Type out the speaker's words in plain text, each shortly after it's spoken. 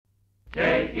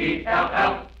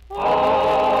J-E-L-L-O.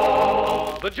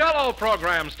 The Jell-O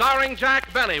program, starring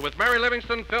Jack Benny, with Mary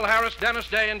Livingston, Phil Harris, Dennis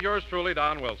Day, and yours truly,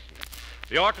 Don Wilson.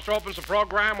 The orchestra opens the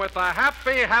program with a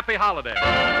happy, happy holiday.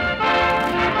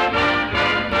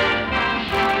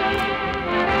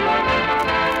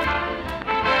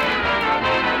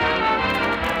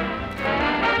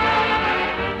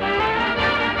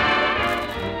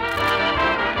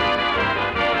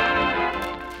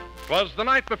 'Twas the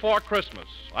night before Christmas.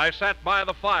 I sat by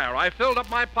the fire. I filled up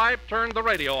my pipe, turned the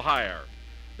radio higher.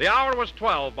 The hour was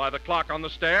 12 by the clock on the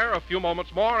stair. A few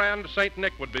moments more, and St.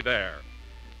 Nick would be there.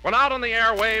 When out on the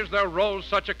airwaves there rose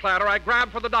such a clatter, I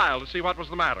grabbed for the dial to see what was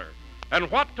the matter. And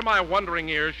what to my wondering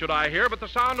ears should I hear but the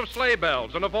sound of sleigh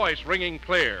bells and a voice ringing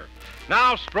clear.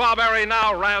 Now strawberry,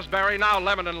 now raspberry, now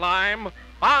lemon and lime.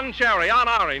 On cherry, on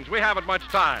orange, we haven't much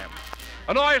time.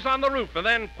 A noise on the roof, and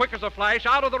then, quick as a flash,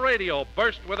 out of the radio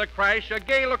burst with a crash a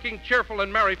gay-looking, cheerful,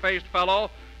 and merry-faced fellow,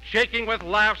 shaking with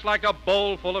laughs like a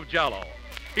bowl full of Jell-O.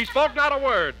 He spoke not a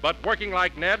word, but working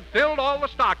like Ned, filled all the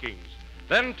stockings.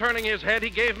 Then, turning his head, he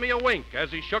gave me a wink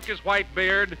as he shook his white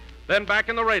beard. Then, back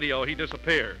in the radio, he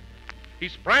disappeared. He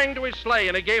sprang to his sleigh,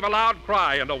 and he gave a loud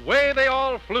cry, and away they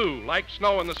all flew like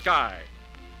snow in the sky.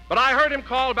 But I heard him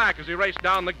call back as he raced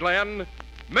down the glen,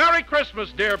 "Merry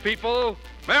Christmas, dear people.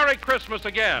 Merry Christmas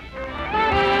again."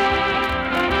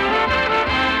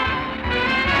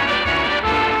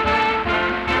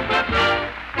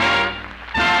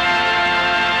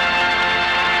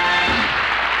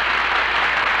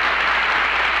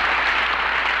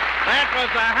 That was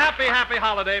a happy, happy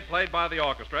holiday played by the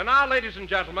orchestra. And now, ladies and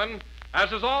gentlemen,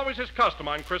 as is always his custom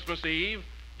on Christmas Eve,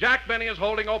 Jack Benny is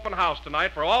holding open house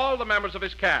tonight for all the members of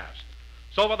his cast.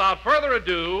 So without further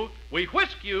ado, we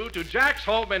whisk you to Jack's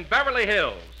home in Beverly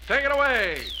Hills. Take it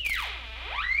away.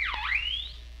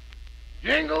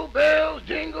 Jingle bells,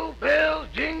 jingle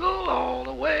all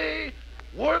the way.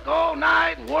 Work all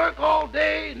night and work all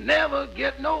day, never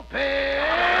get no pay.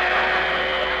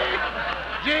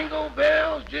 Jingle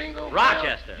bells, jingle bells.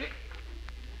 Rochester.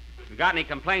 If you got any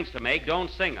complaints to make, don't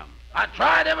sing them. I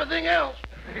tried everything else.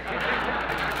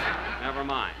 Never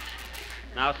mind.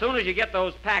 Now, as soon as you get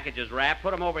those packages wrapped,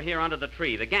 put them over here under the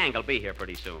tree. The gang will be here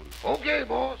pretty soon. Okay,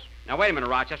 boss. Now, wait a minute,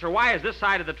 Rochester. Why is this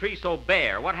side of the tree so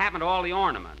bare? What happened to all the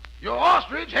ornaments? Your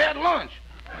ostrich had lunch.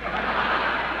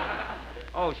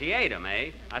 Oh, she ate them,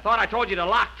 eh? I thought I told you to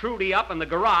lock Trudy up in the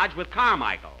garage with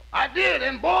Carmichael. I did,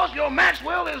 and boss, your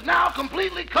Maxwell is now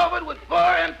completely covered with fur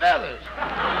and feathers.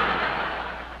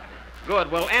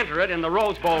 Good. We'll enter it in the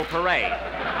Rose Bowl parade.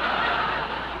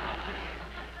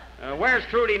 Where's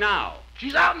Trudy now?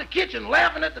 She's out in the kitchen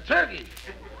laughing at the turkey.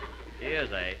 She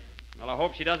is, eh? Well, I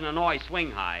hope she doesn't annoy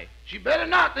Swing High. She better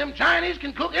not. Them Chinese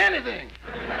can cook anything.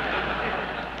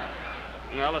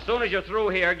 Well, as soon as you're through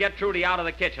here, get Trudy out of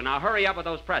the kitchen. Now, hurry up with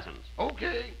those presents.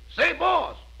 Okay. Say,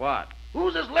 boss. What?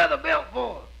 Who's this leather belt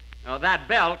for? Oh, that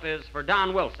belt is for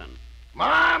Don Wilson.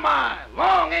 My,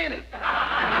 long ain't it?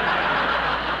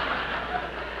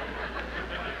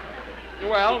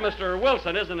 Well, Mr.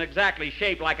 Wilson isn't exactly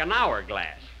shaped like an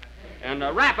hourglass. And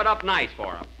wrap it up nice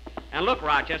for him. And look,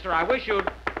 Rochester, I wish you'd...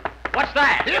 What's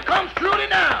that? Here comes Trudy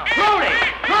now. Trudy!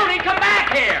 Trudy, come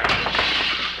back here!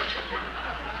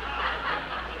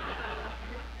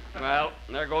 Well,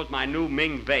 there goes my new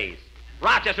Ming vase.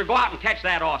 Rochester, go out and catch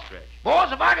that ostrich.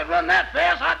 Boss, if I could run that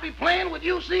fast, I'd be playing with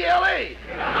UCLA.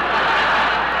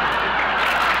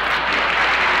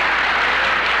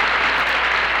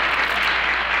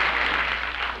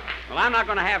 Well, I'm not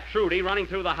going to have Trudy running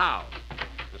through the house.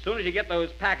 As soon as you get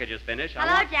those packages finished,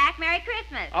 Hello, Jack. Merry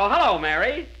Christmas. Oh, hello,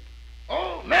 Mary.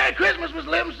 Oh, Merry Christmas, Miss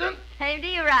Livingston. Same to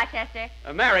you, Rochester.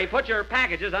 Mary, put your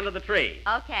packages under the tree.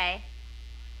 Okay.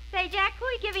 Say, Jack, who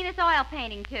are you giving this oil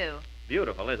painting to?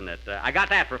 Beautiful, isn't it? I got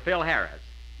that for Phil Harris.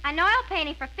 An oil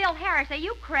painting for Phil Harris? Are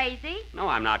you crazy? No,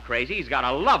 I'm not crazy. He's got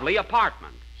a lovely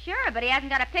apartment. Sure, but he hasn't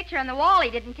got a picture on the wall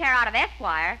he didn't tear out of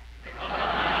Esquire.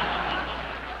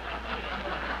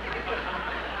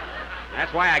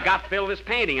 That's why I got Phil this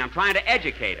painting. I'm trying to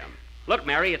educate him. Look,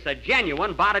 Mary, it's a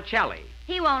genuine Botticelli.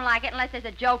 He won't like it unless there's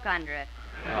a joke under it.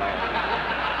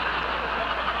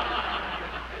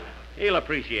 He'll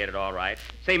appreciate it, all right.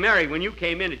 Say, Mary, when you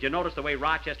came in, did you notice the way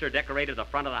Rochester decorated the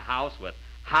front of the house with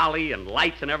holly and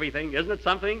lights and everything? Isn't it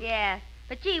something? Yes.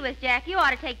 But gee whiz, Jack, you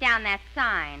ought to take down that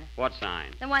sign. What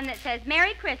sign? The one that says,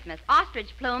 Merry Christmas,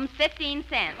 ostrich plumes, 15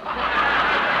 cents.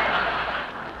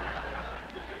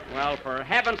 Well, for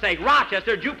heaven's sake,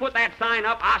 Rochester, did you put that sign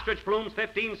up, ostrich plumes,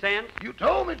 15 cents? You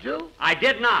told me to. I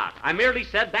did not. I merely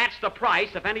said that's the price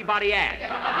if anybody asks.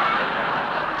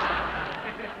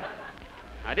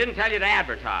 I didn't tell you to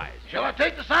advertise. Shall I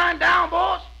take the sign down,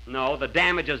 boss? No, the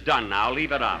damage is done now.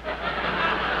 Leave it up.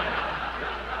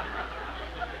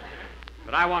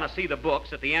 But I want to see the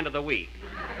books at the end of the week.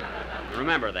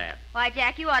 Remember that. Why,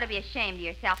 Jack, you ought to be ashamed of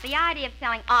yourself. The idea of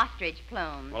selling ostrich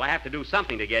plumes. Well, I have to do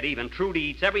something to get even. Trudy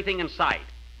eats everything in sight.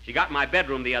 She got in my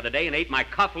bedroom the other day and ate my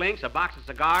cufflinks, a box of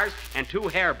cigars, and 2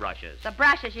 hairbrushes. The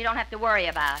brushes you don't have to worry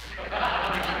about.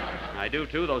 I do,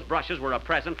 too. Those brushes were a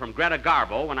present from Greta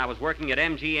Garbo when I was working at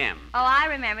MGM. Oh, I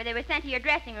remember. They were sent to your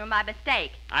dressing room by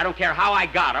mistake. I don't care how I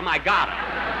got them. I got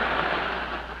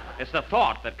them. It's the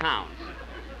thought that counts.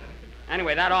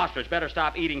 Anyway, that ostrich better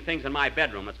stop eating things in my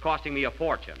bedroom. It's costing me a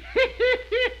fortune.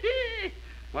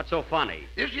 What's so funny?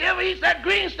 If she ever eats that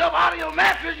green stuff out of your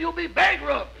mattress, you'll be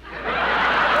bankrupt.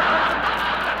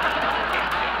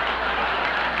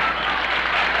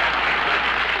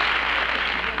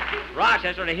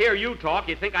 Rochester, to hear you talk,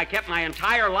 you'd think I kept my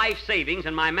entire life savings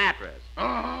in my mattress.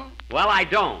 Uh-huh. Well, I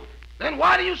don't. Then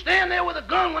why do you stand there with a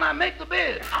gun when I make the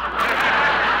bed?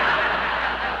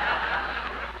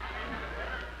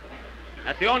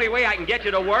 That's the only way I can get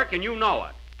you to work, and you know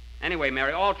it. Anyway,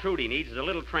 Mary, all Trudy needs is a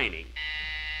little training.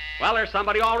 Well, there's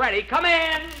somebody already. Come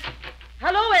in.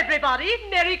 Hello, everybody.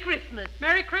 Merry Christmas.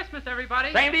 Merry Christmas,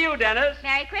 everybody. Same to you, Dennis.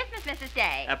 Merry Christmas, Mrs.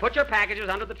 Day. Put your packages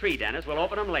under the tree, Dennis. We'll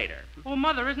open them later. Oh,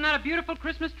 Mother, isn't that a beautiful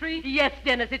Christmas tree? Yes,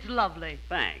 Dennis, it's lovely.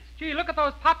 Thanks. Gee, look at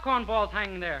those popcorn balls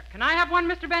hanging there. Can I have one,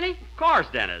 Mr. Benny? Of course,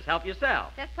 Dennis. Help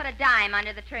yourself. Just put a dime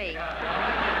under the tree.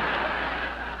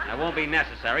 That won't be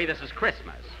necessary. This is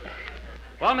Christmas.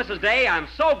 Well, Mrs. Day, I'm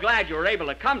so glad you were able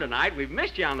to come tonight. We've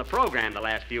missed you on the program the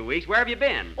last few weeks. Where have you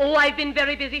been? Oh, I've been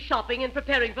very busy shopping and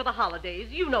preparing for the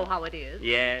holidays. You know how it is.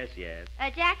 Yes, yes.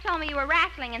 Jack told me you were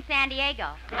wrestling in San Diego.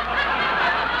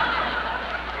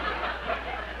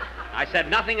 I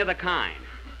said nothing of the kind.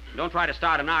 Don't try to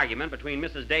start an argument between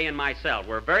Mrs. Day and myself.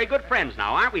 We're very good friends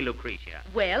now, aren't we, Lucretia?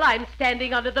 Well, I'm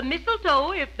standing under the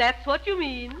mistletoe, if that's what you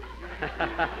mean.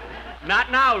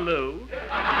 Not now, Lou.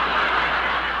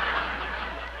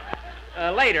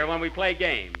 Later, when we play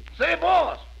games. Say,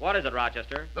 boss, What is it,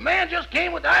 Rochester? the man just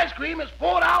came with the ice cream. It's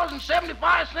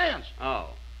 $4.75. Oh.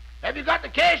 Have you got the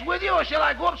cash with you, or shall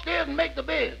I go upstairs and make the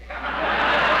bid?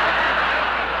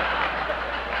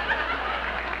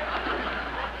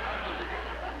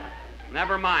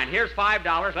 Never mind. Here's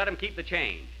 $5. Let him keep the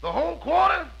change. The whole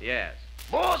quarter? Yes.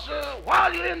 Boss,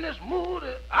 while you're in this mood,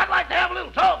 I'd like to have a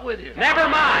little talk with you. Never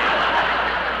mind.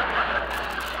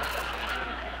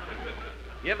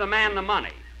 Give the man the money.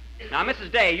 Now,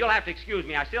 Mrs. Day, you'll have to excuse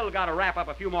me. I still got to wrap up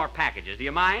a few more packages. Do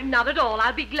you mind? Not at all.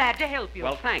 I'll be glad to help you.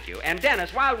 Well, thank you. And,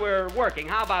 Dennis, while we're working,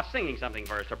 how about singing something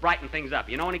for us to brighten things up?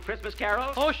 You know any Christmas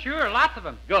carols? Oh, sure, lots of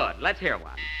them. Good. Let's hear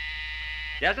one.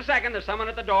 Just a second. There's someone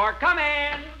at the door. Come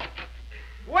in.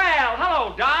 Well,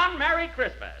 hello, Don. Merry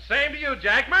Christmas. Same to you,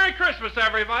 Jack. Merry Christmas,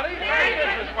 everybody. Merry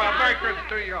Christmas. Well, Merry Christmas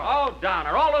to you all. Oh, Don,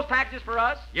 are all those packages for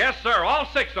us? Yes, sir. All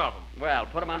 6 of them. Well,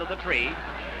 put them under the tree.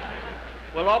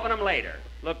 We'll open them later.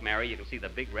 Look, Mary, you can see the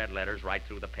big red letters right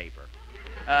through the paper.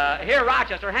 Here,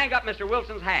 Rochester, hang up Mr.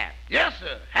 Wilson's hat. Yes,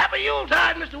 sir. Happy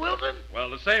Yuletide, Mr. Wilson. Well,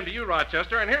 the same to you,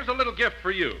 Rochester. And here's a little gift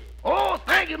for you. Oh,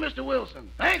 thank you, Mr.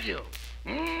 Wilson. Thank you.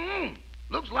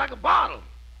 Looks like a bottle.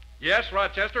 Yes,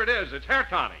 Rochester, it is. It's hair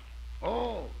tonic.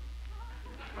 Oh.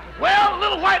 Well, a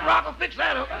little White Rock will fix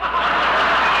that up.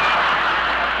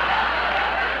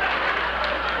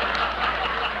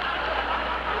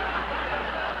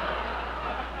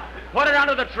 Put it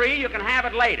under the tree. You can have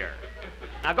it later.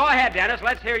 Now, go ahead, Dennis.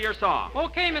 Let's hear your song.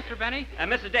 Okay, Mr. Benny.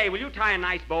 Mrs. Day, will you tie a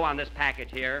nice bow on this package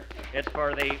here? It's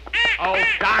for the... Oh,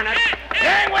 darn it.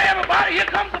 Gangway, everybody. Here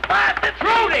comes the 550.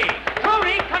 Trudy!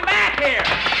 Trudy, come back here!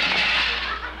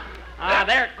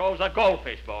 There goes a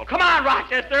goldfish bowl. Come on,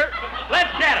 Rochester.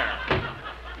 Let's get her.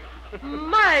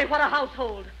 My, what a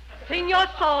household. Sing your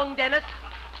song, Dennis.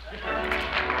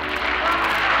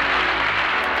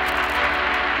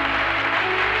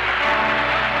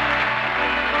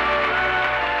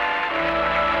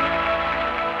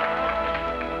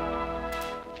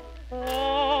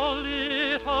 Oh,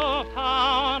 little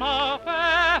town of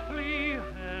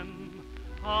Bethlehem,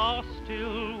 how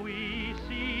still we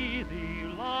see thee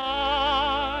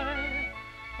lie.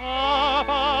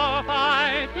 Above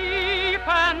thy deep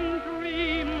and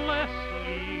dreamless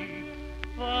sleep,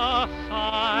 the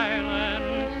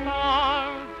silent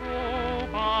stars go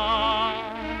by.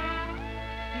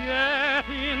 Yet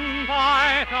in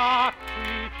thy dark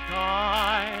street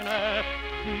shineth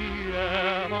the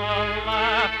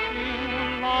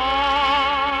everlasting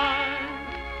light.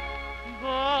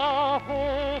 The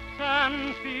hopes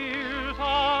and fears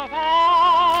of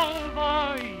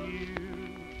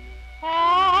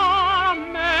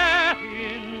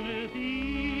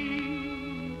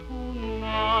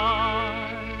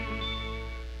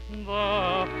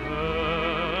The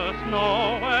first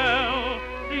Noel,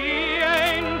 the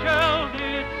angel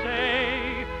did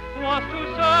say, was to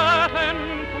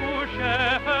certain poor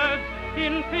shepherds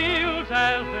in fields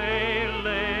as they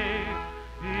lay,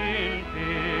 in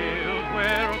fields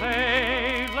where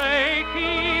they lay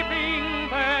keeping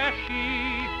their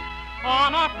sheep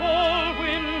on a cold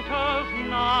winter's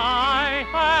night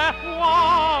that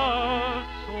was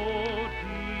so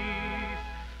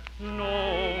deep.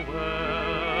 Noel,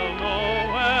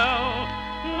 Noel,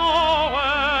 Noel,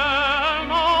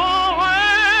 Noel,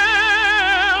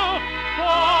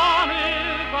 born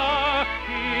is the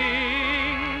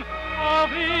King of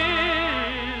Israel.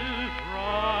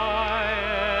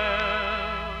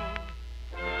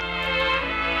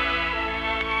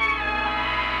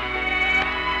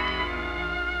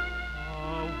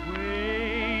 Away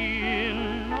in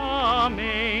a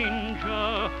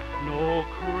manger, no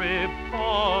crib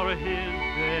for his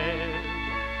bed,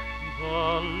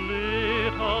 the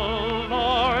little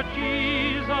Lord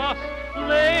Jesus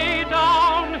lay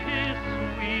down his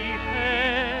sweet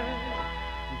head.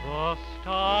 The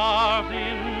stars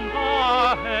in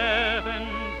the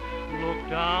heavens looked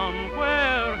down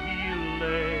where he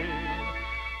lay.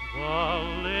 The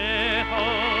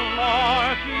little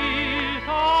Lord Jesus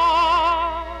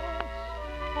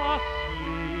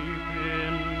asleep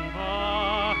in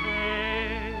the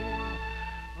hay.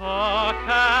 The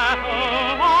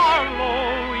cattle are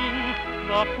lowing,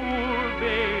 the poor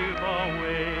babe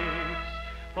awakes,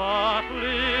 but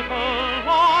little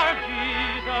Lord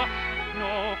Jesus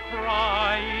no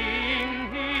crying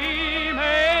he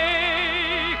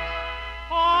makes.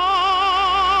 I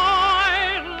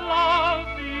love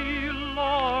thee,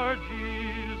 Lord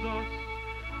Jesus.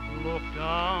 Look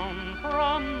down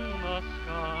from the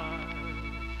sky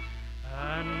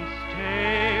and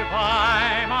stay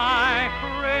by my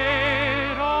cradle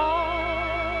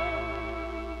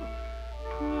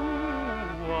to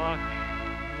watch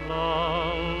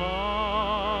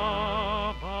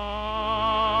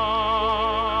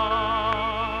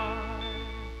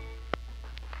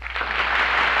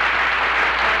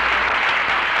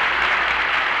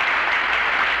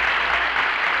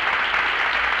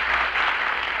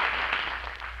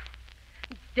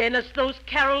Dennis, those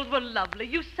carols were lovely.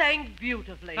 You sang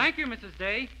beautifully. Thank you, Mrs.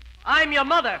 Day. I'm your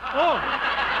mother. Oh.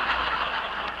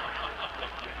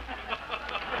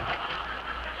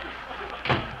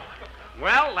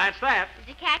 Well, that's that. Did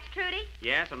you catch Trudy?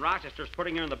 Yes, and Rochester's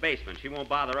putting her in the basement. She won't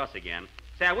bother us again.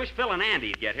 Say, I wish Phil and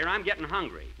Andy'd get here. I'm getting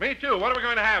hungry. Me too. What are we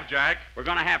going to have, Jack? We're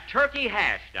going to have turkey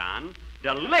hash, Don.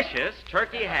 Delicious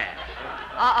turkey hash.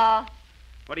 Uh-oh.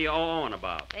 What are you owing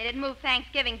about? They didn't move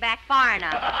Thanksgiving back far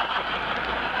enough.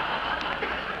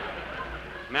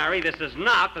 Mary, this is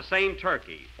not the same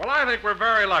turkey. Well, I think we're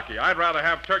very lucky. I'd rather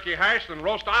have turkey hash than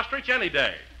roast ostrich any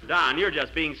day. Don, you're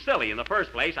just being silly. In the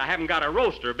first place, I haven't got a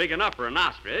roaster big enough for an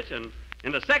ostrich, and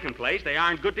in the second place, they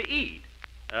aren't good to eat.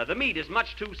 The meat is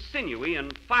much too sinewy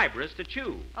and fibrous to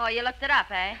chew. Oh, you looked it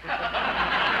up, eh?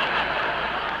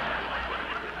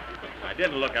 I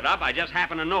didn't look it up. I just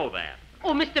happen to know that.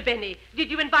 Oh, Mr. Benny,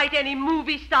 did you invite any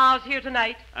movie stars here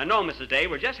tonight? No, Mrs. Day,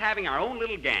 we're just having our own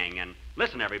little gang. And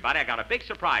listen, everybody, I got a big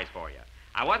surprise for you.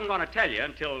 I wasn't going to tell you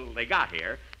until they got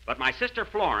here, but my sister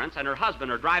Florence and her husband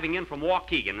are driving in from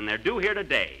Waukegan, and they're due here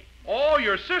today. Oh,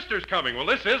 your sister's coming. Well,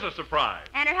 this is a surprise.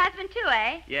 And her husband, too,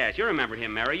 eh? Yes, you remember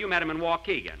him, Mary. You met him in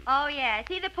Waukegan. Oh, yeah. Is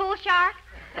he the pool shark?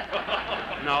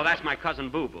 No, that's my cousin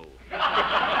Boo-Boo.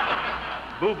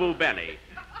 Boo-Boo Benny.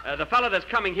 The fellow that's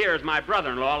coming here is my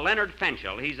brother-in-law, Leonard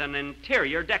Fenchel. He's an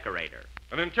interior decorator.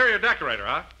 An interior decorator,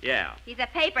 huh? Yeah. He's a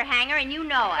paper hanger, and you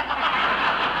know it.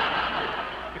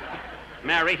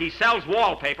 Mary, he sells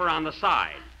wallpaper on the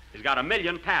side. He's got 1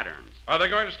 million patterns. Are they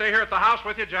going to stay here at the house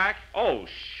with you, Jack? Oh,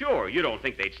 sure. You don't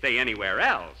think they'd stay anywhere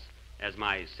else, as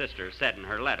my sister said in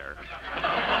her letter.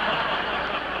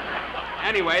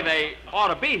 Anyway, they ought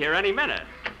to be here any minute.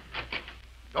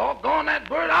 Doggone that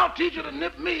bird, I'll teach her to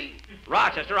nip me.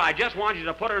 Rochester, I just want you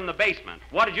to put her in the basement.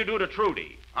 What did you do to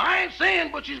Trudy? I ain't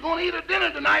saying, but she's going to eat her dinner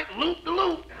tonight,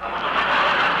 loop-de-loop.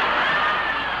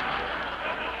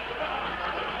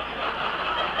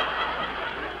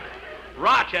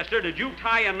 Rochester, did you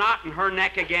tie a knot in her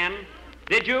neck again?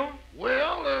 Did you?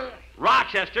 Well,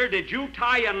 Rochester, did you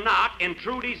tie a knot in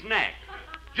Trudy's neck?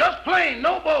 just plain,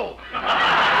 no bow.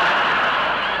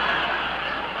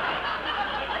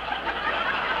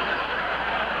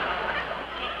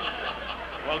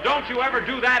 Well, don't you ever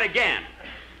do that again.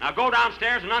 Now go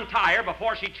downstairs and untie her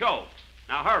before she chokes.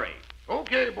 Now hurry.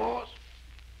 Okay, boss.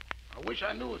 I wish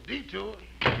I knew a detour.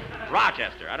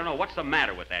 Rochester, I don't know what's the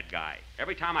matter with that guy.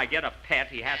 Every time I get a pet,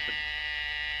 he has to...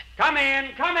 Come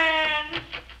in, come in.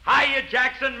 Hiya, you,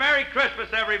 Jackson. Merry Christmas,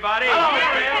 everybody. Hello,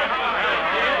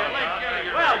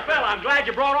 Well, Phil, I'm glad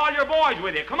you brought all your boys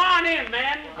with you. Come on in,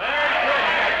 men.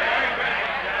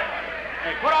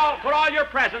 Hey, put all your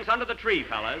presents under the tree,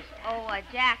 fellas. Oh,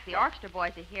 Jack, the orchestra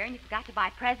boys are here, and you forgot to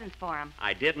buy presents for them.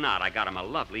 I did not. I got them a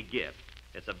lovely gift.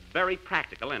 It's a very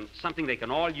practical and something they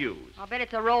can all use. I'll bet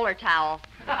it's a roller towel.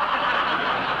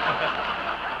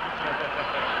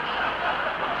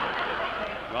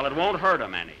 Well, it won't hurt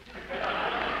them any.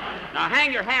 Now,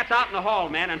 hang your hats out in the hall,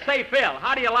 men, and say, Phil,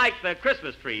 how do you like the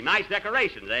Christmas tree? Nice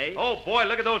decorations, eh? Oh, boy,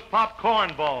 look at those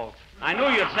popcorn balls. I knew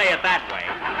you'd say it that way.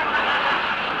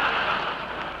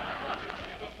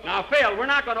 Now, Phil, we're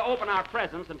not going to open our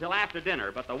presents until after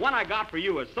dinner, but the one I got for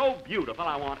you is so beautiful,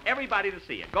 I want everybody to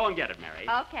see it. Go and get it, Mary.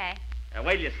 Okay.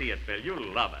 Wait till you see it, Phil.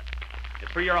 You'll love it.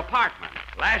 It's for your apartment.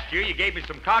 Last year, you gave me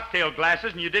some cocktail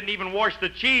glasses, and you didn't even wash the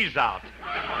cheese out.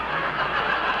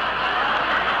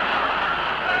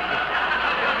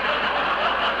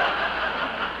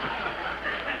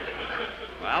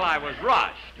 Well, I was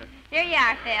rushed. Here you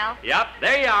are, Phil. Yep,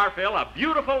 there you are, Phil. A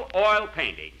beautiful oil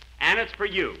painting. And it's for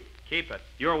you. Keep it.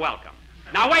 You're welcome.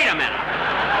 Now, wait a minute.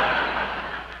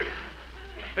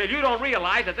 Phil, you don't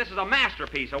realize that this is a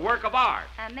masterpiece, a work of art.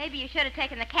 Maybe you should have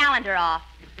taken the calendar off.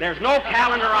 There's no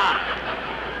calendar on it.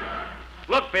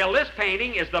 Look, Phil, this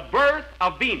painting is The Birth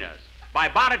of Venus by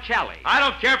Botticelli. I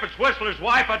don't care if it's Whistler's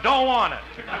wife. I don't want it.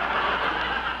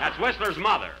 That's Whistler's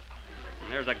mother.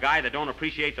 And there's a guy that don't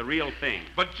appreciate the real thing.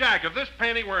 But, Jack, if this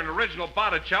painting were an original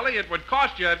Botticelli, it would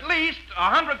cost you at least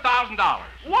 $100,000.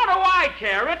 What do I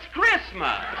care? It's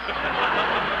Christmas.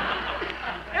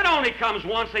 It only comes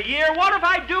once a year. What if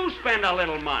I do spend a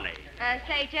little money?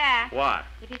 Say, Jack. What?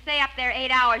 If you stay up there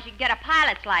 8 hours, you can get a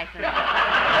pilot's license.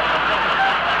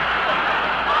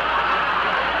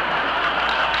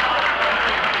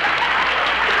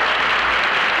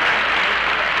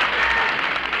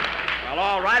 Well,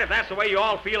 all right. If that's the way you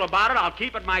all feel about it, I'll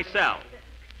keep it myself.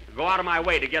 I'll go out of my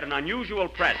way to get an unusual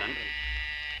present.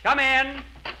 Come in.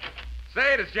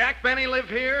 Say, does Jack Benny live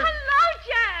here? Hello,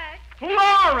 Jack.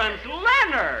 Florence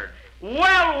Leonard.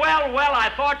 Well, I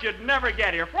thought you'd never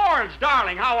get here. Florence,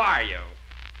 darling, how are you?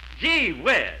 Gee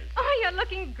whiz. Oh, you're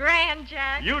looking grand,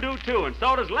 Jack. You do, too, and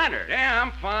so does Leonard. Yeah,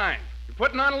 I'm fine. You're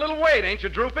putting on a little weight, ain't you,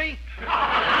 Droopy?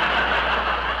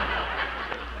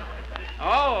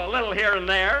 Oh, a little here and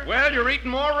there. Well, you're eating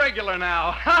more regular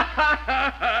now.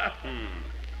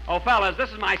 Oh, fellas,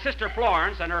 this is my sister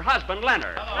Florence and her husband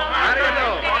Leonard. How do you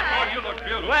do? Oh, you look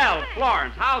beautiful. Well,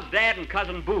 Florence, how's Dad and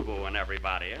Cousin Boo Boo and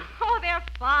everybody? Oh, they're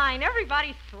fine.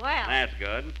 Everybody's swell. That's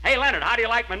good. Hey, Leonard, how do you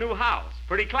like my new house?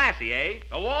 Pretty classy, eh?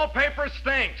 The wallpaper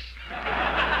stinks.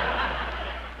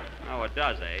 Oh, it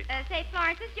does, eh? Say,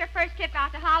 Florence, this is your first trip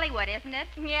out to Hollywood, isn't it?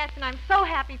 Yes, and I'm so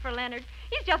happy for Leonard.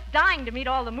 He's just dying to meet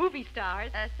all the movie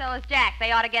stars. So is Jack.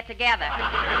 They ought to get together.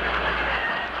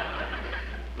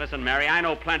 Listen, Mary, I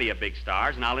know plenty of big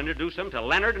stars, and I'll introduce them to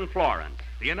Leonard and Florence.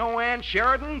 Do you know Ann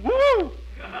Sheridan? Woo!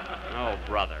 Oh,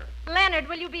 brother. Leonard,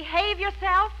 will you behave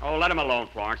yourself? Oh, let him alone,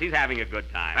 Florence. He's having a good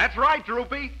time. That's right,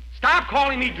 Droopy. Stop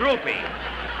calling me Droopy.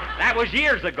 That was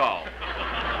years ago.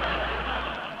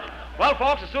 Well,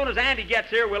 folks, as soon as Andy gets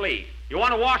here, we'll eat. You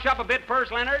want to wash up a bit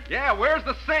first, Leonard? Yeah, where's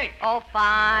the sink? Oh,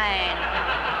 fine.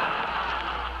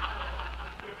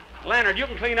 Leonard, you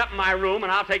can clean up in my room,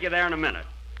 and I'll take you there in a minute.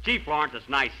 Gee, Florence, it's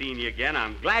nice seeing you again.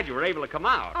 I'm glad you were able to come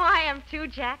out. Oh, I am too,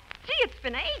 Jack. Gee, it's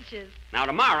been ages. Now,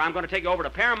 tomorrow, I'm going to take you over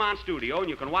to Paramount Studio, and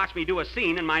you can watch me do a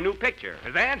scene in my new picture.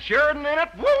 Is Ann Sheridan in it?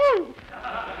 Woo-woo!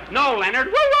 No, Leonard.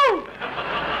 Woo-woo!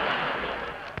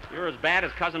 You're as bad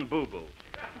as Cousin Boo Boo.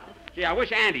 Gee, I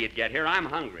wish Andy'd get here. I'm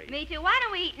hungry. Me too. Why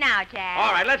don't we eat now, Jack?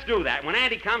 All right, let's do that. When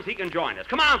Andy comes, he can join us.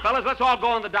 Come on, fellas. Let's all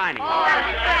go in the dining room. Oh, well,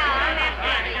 I'm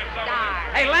absolutely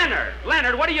starved. Hey, Leonard.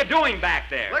 Leonard, what are you doing back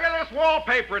there? Look at this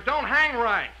wallpaper. It don't hang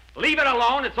right. Leave it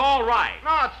alone. It's all right.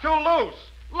 No, it's too loose.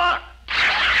 Look.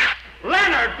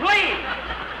 Leonard, please.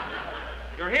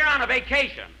 You're here on a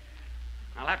vacation.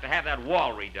 I'll have to have that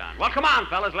wall redone. Well, come on,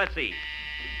 fellas. Let's eat.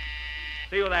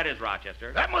 See who that is,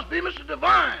 Rochester. That must be Mr.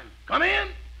 Devine. Come in.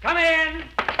 Come in.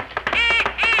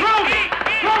 Trudy!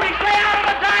 Trudy, stay out of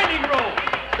the dining room!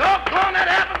 Doggone that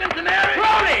African canary.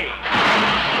 Trudy!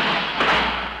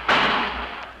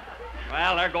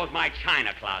 Well, there goes my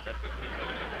china closet.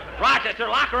 Rochester,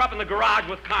 lock her up in the garage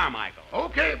with Carmichael.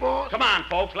 Okay, boss. Come on,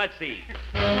 folks, let's see.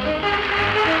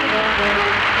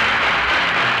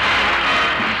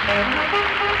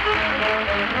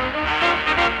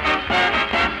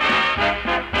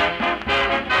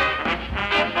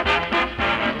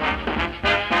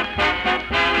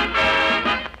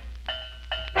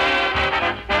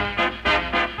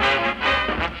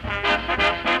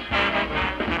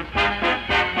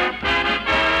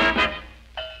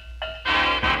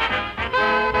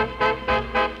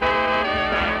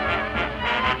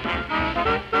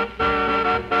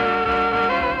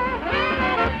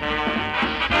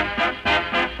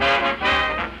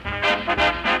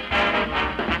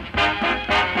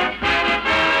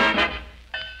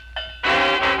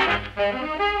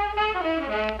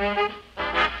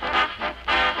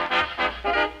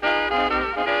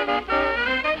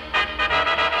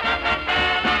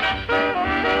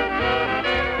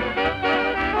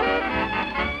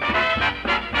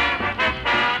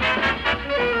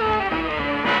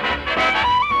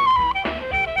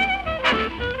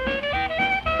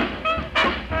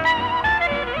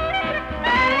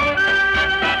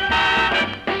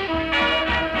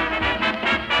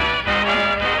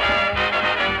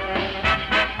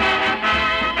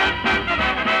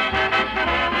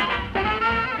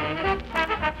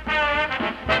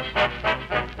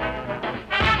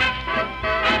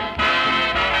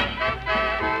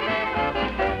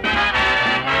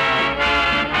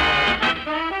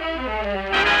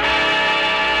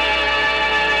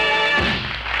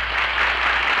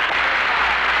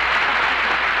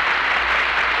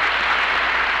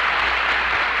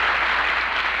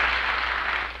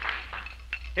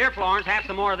 Here, Florence, have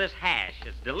some more of this hash.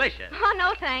 It's delicious. Oh,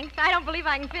 no, thanks. I don't believe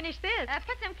I can finish this.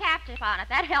 Put some catsup on it.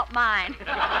 That'd help mine.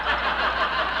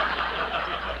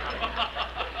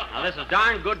 Now, this is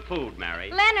darn good food, Mary.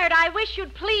 Leonard, I wish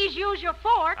you'd please use your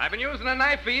fork. I've been using a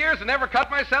knife for years and never cut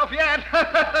myself yet.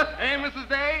 Hey, Mrs.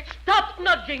 Day? Stop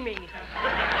nudging me.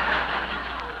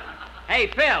 Hey,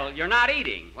 Phil, you're not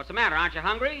eating. What's the matter? Aren't you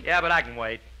hungry? Yeah, but I can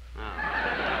wait.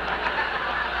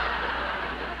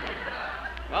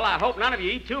 Well, I hope none of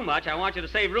you eat too much. I want you to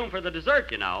save room for the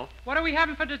dessert, you know. What are we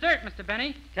having for dessert, Mr.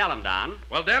 Benny? Tell him, Don.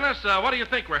 Well, Dennis, what do you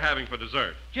think we're having for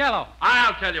dessert? Jell-O.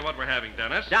 I'll tell you what we're having,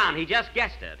 Dennis. Don, he just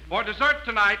guessed it. For dessert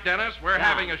tonight, Dennis, we're Don.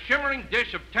 having a shimmering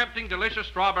dish of tempting, delicious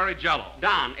strawberry Jell-O.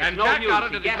 Don, it's And no Jack use. got it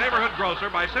He at his guessed neighborhood grocer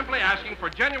by simply asking for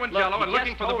genuine Look, Jell-O he and just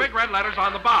looking for the told big you. red letters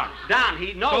on the box. Don,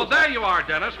 he knows. So there you are,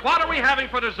 Dennis. What are we having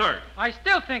for dessert? I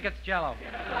still think it's Jell-O.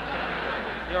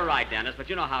 You're right, Dennis, but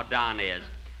you know how Don is.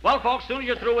 Well, folks, soon as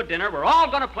you're through with dinner, we're all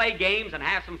going to play games and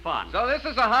have some fun. So this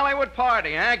is a Hollywood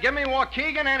party, huh? Give me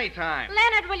Waukegan anytime.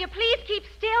 Leonard, will you please keep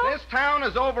still? This town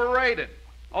is overrated.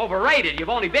 Overrated? You've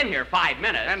only been here 5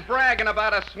 minutes. And bragging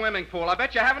about a swimming pool. I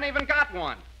bet you haven't even got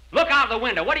one. Look out the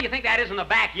window. What do you think that is in the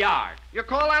backyard? You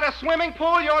call that a swimming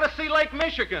pool? You ought to see Lake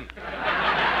Michigan.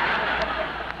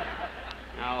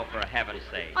 Oh, for heaven's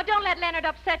sake. Oh, don't let Leonard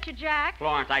upset you, Jack.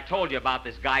 Florence, I told you about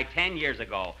this guy 10 years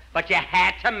ago, but you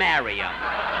had to marry him.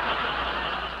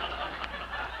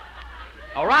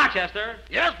 Oh, Rochester.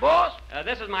 Yes, boss?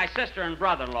 This is my sister and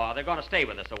brother-in-law. They're going to stay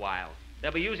with us a while.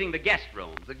 They'll be using the guest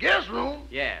room. The guest room?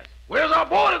 Yes. Where's our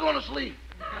boy going to sleep?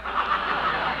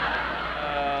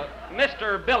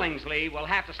 Mr. Billingsley will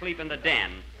have to sleep in the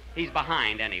den. He's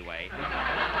behind anyway.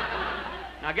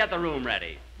 Now get the room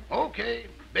ready. Okay.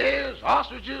 Bears,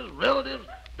 ostriches, relatives.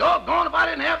 Doggone, if I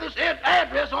didn't have this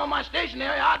address on my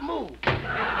stationery, I'd move.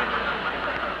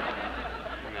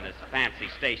 And it's fancy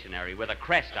stationery with a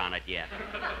crest on it yet.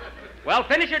 Well,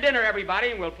 finish your dinner,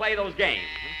 everybody, and we'll play those games.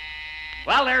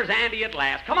 Well, there's Andy at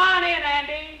last. Come on in,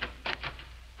 Andy.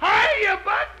 Hiya,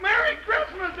 Buck. Merry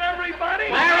Christmas, everybody.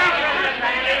 Merry Christmas,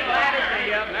 Andy. Glad to see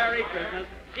you. Merry Christmas.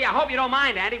 Gee, I hope you don't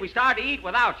mind, Andy. We started to eat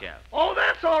without you. Oh,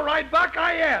 that's all right, Buck.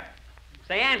 I am.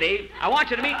 Say, Andy, I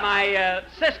want you to meet my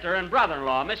sister and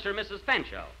brother-in-law, Mr. and Mrs.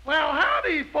 Fencho. Well,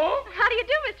 howdy, folks. How do you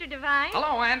do, Mr. Devine?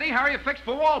 Hello, Andy. How are you fixed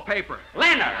for wallpaper?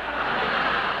 Leonard!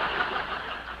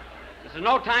 This is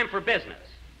no time for business.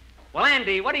 Well,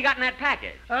 Andy, what do you got in that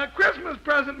package? A Christmas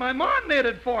present my mom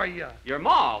knitted for you. Your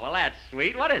ma. Well, that's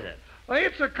sweet. What is it? Well,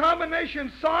 it's a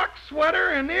combination sock, sweater,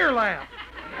 and ear lamp.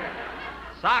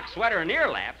 Sock, sweater, and ear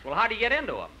laps. Well, how do you get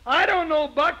into them? I don't know,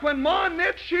 Buck. When Ma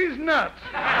knits, she's nuts.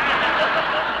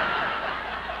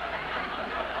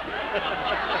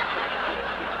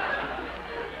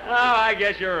 Oh, I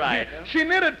guess you're right. She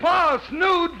knitted Pa a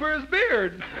snood for his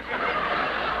beard.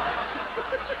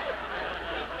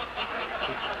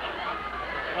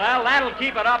 Well, that'll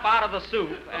keep it up out of the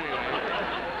soup. Anyway.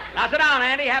 Now, sit down,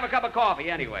 Andy. Have a cup of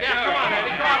coffee anyway. Yeah, come on, Andy.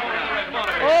 Come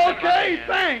on. Okay,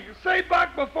 thanks. Say,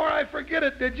 Buck, before I forget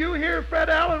it, did you hear Fred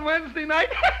Allen Wednesday night?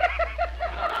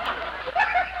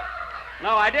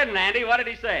 No, I didn't, Andy. What did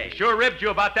he say? Sure ribbed you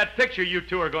about that picture you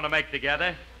two are going to make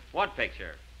together. What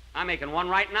picture? I'm making one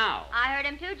right now. I heard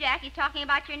him too, Jack. He's talking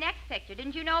about your next picture.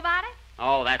 Didn't you know about it?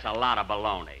 Oh, that's a lot of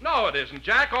baloney. No, it isn't,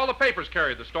 Jack. All the papers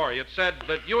carried the story. It said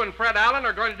that you and Fred Allen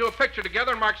are going to do a picture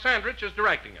together, and Mark Sandrich is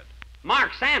directing it.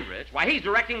 Mark Sandrich? Why, he's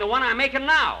directing the one I'm making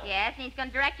now. Yes, and he's going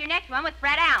to direct your next one with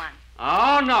Fred Allen.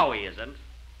 Oh, no, he isn't.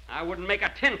 I wouldn't make a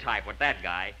tintype with that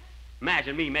guy.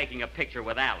 Imagine me making a picture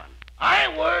with Allen. I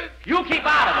ain't worried. You keep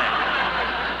out of there.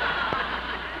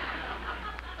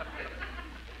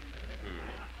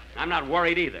 I'm not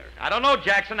worried either. I don't know,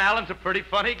 Jackson. Allen's a pretty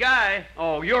funny guy.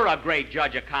 Oh, you're a great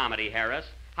judge of comedy, Harris.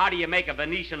 How do you make a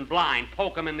Venetian blind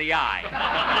poke him in the eye?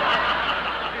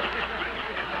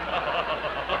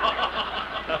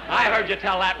 I heard you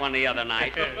tell that one the other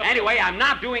night. Anyway, I'm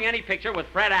not doing any picture with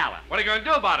Fred Allen. What are you going to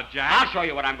do about it, Jack? I'll show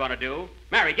you what I'm going to do.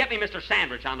 Mary, get me Mr.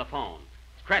 Sandrich on the phone.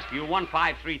 It's Crestview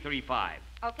 15335.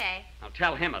 Okay. Now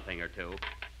tell him a thing or two.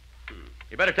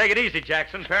 You better take it easy,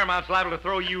 Jackson. Paramount's liable to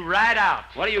throw you right out.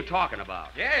 What are you talking about?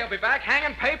 Yeah, he'll be back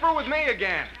hanging paper with me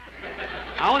again.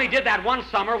 I only did that one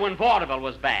summer when vaudeville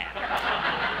was bad.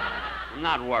 I'm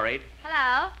not worried.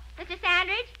 Hello? Mr.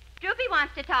 Sandridge? Droopy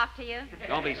wants to talk to you.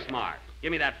 Don't be smart.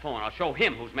 Give me that phone. I'll show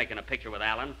him who's making a picture with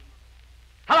Allen.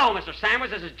 Hello, Mr.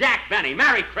 Sandwich. This is Jack Benny.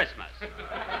 Merry Christmas.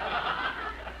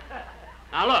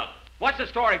 Now, look. What's the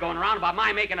story going around about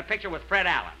my making a picture with Fred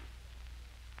Allen?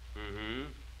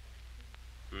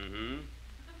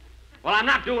 Well,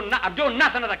 I'm doing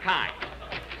nothing of the kind.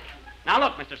 Now,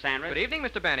 look, Mr. Sanders. Good evening,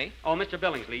 Mr. Benny. Oh, Mr.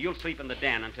 Billingsley, you'll sleep in the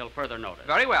den until further notice.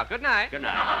 Very well. Good night. Good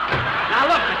night. Now,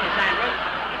 look, Mr. Sanders.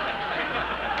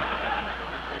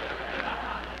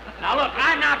 Now, look,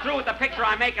 I'm not through with the picture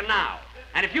I'm making now.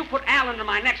 And if you put Al into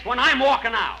my next one, I'm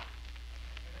walking out.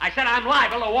 I said I'm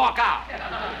liable to walk out.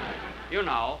 You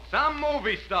know. Some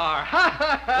movie star.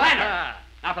 Leonard.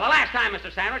 Now, for the last time,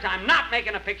 Mr. Sanders, I'm not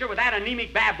making a picture with that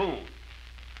anemic baboon.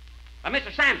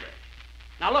 Mr. Sanders.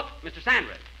 Now, look, Mr.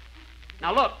 Sanders.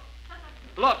 Now, look.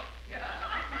 Look.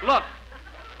 Look.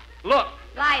 Look.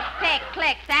 Lights, pick,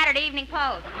 click, Saturday Evening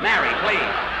Post. Mary,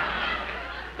 please.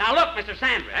 Now, look, Mr.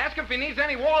 Sanders. Ask him if he needs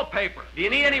any wallpaper. Do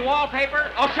you need any wallpaper?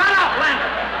 Oh, shut up,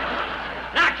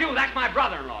 Leonard. Not you. That's my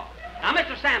brother-in-law. Now,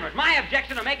 Mr. Sanders, my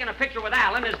objection to making a picture with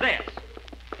Alan is this.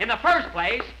 In the first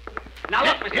place... Now,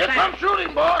 look, Mr. Yes, Sanders. I'm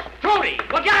shooting, boss. Trudy,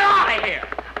 well, get out of here.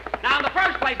 Now, in the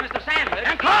first place, Mr. Sanders...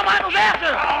 And Carmichael's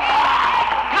after.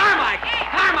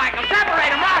 Carmichael,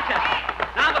 separate him, Rochester.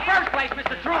 Now, in the first place,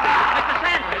 Mr.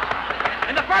 Sanders,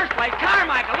 in the first place,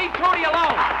 Carmichael, leave Trudy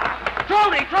alone.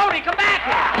 Trudy, come back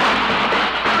here.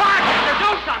 Rochester,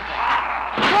 do something.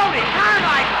 Trudy,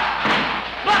 Carmichael.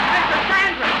 Look, Mr.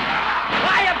 Sanders,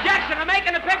 my objection to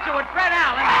making a picture with Fred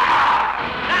Allen.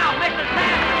 Now, Mr.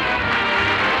 Sanders.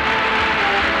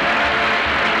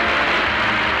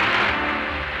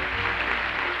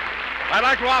 I'd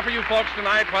like to offer you folks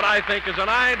tonight what I think is an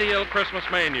ideal Christmas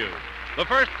menu. The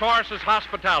first course is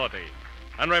hospitality.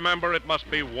 And remember, it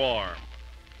must be warm.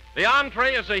 The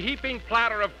entree is a heaping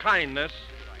platter of kindness,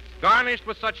 garnished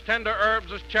with such tender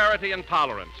herbs as charity and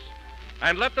tolerance.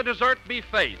 And let the dessert be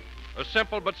faith, a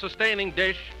simple but sustaining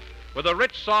dish with a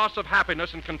rich sauce of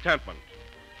happiness and contentment.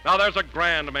 Now, there's a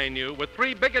grand menu with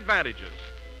 3 big advantages.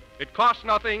 It costs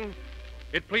nothing,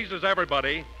 it pleases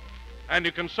everybody, and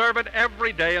you can serve it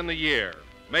every day in the year.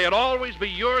 May it always be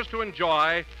yours to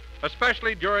enjoy,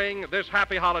 especially during this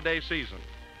happy holiday season.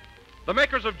 The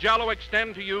makers of Jell-O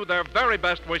extend to you their very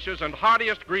best wishes and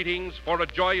heartiest greetings for a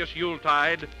joyous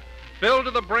Yuletide, filled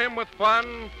to the brim with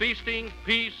fun, feasting,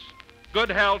 peace, good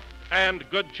health, and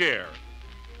good cheer.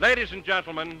 Ladies and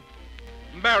gentlemen,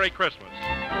 Merry Christmas.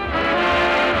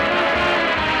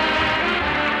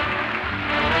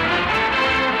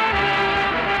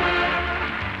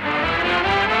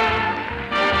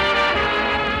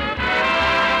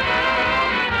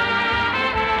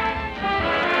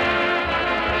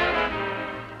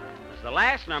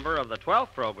 Last number of the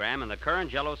 12th program in the current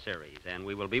Jell-O series, and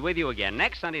we will be with you again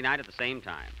next Sunday night at the same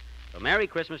time. So Merry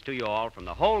Christmas to you all from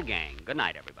the whole gang. Good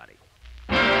night, everybody.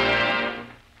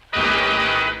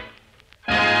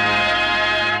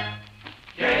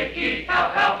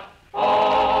 J-E-L-L-O.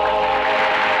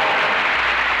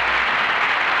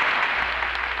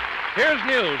 Here's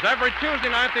news. Every Tuesday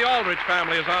night, the Aldrich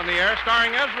Family is on the air,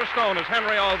 starring Ezra Stone as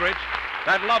Henry Aldrich,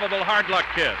 that lovable hard-luck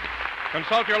kid.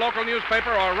 Consult your local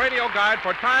newspaper or radio guide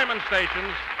for time and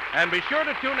stations, and be sure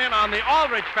to tune in on the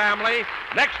Aldrich Family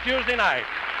next Tuesday night.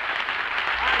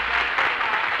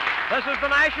 This is the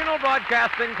National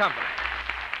Broadcasting Company.